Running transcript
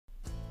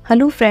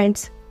Hello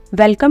friends,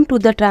 welcome to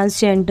the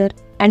Transgender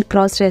and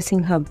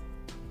Crossdressing Hub.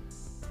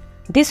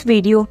 This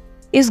video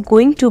is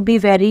going to be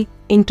very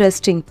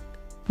interesting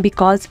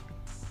because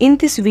in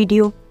this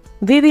video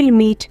we will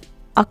meet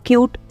a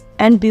cute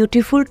and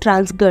beautiful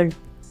trans girl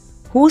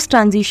whose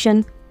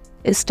transition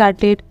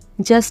started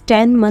just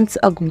 10 months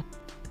ago.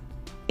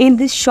 In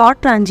this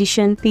short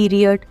transition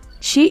period,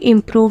 she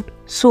improved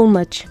so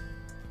much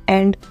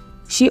and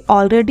she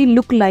already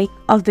looked like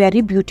a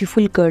very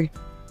beautiful girl.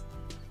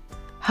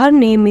 Her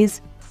name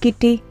is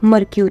Kittie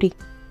Mercury.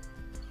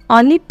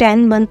 Only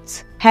 10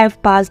 months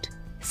have passed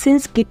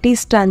since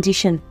Kittie's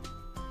transition,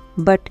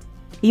 but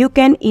you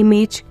can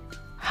imagine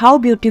how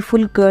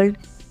beautiful girl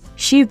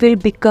she will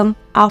become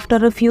after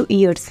a few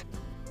years.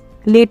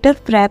 Later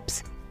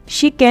perhaps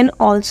she can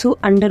also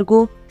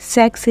undergo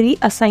sex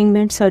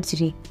reassignment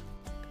surgery.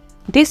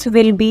 This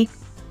will be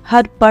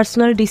her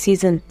personal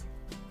decision.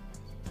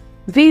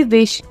 We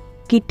wish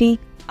Kittie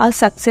a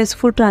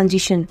successful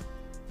transition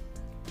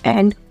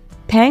and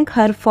thank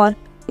her for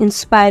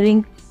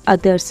inspiring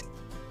others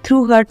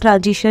through her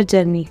transition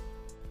journey.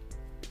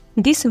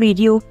 This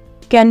video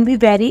can be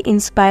very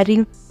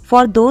inspiring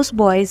for those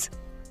boys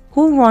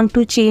who want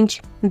to change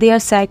their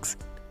sex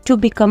to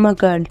become a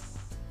girl.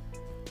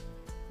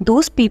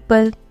 Those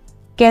people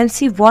can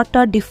see what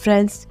a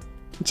difference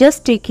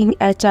just taking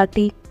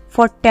HRT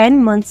for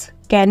 10 months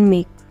can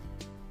make.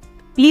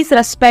 Please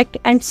respect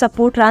and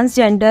support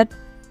transgender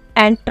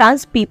and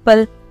trans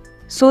people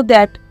so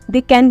that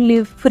they can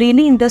live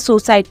freely in the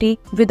society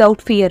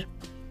without fear.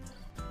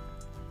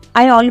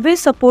 I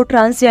always support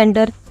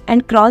transgender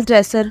and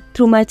crossdresser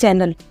through my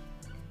channel.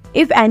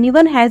 If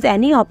anyone has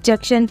any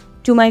objection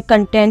to my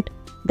content,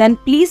 then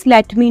please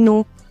let me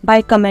know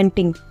by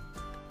commenting.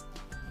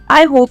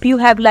 I hope you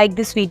have liked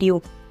this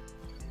video.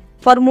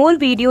 For more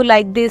video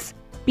like this,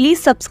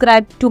 please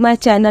subscribe to my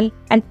channel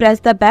and press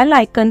the bell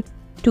icon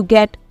to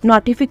get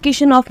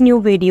notification of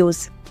new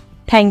videos.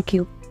 Thank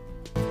you.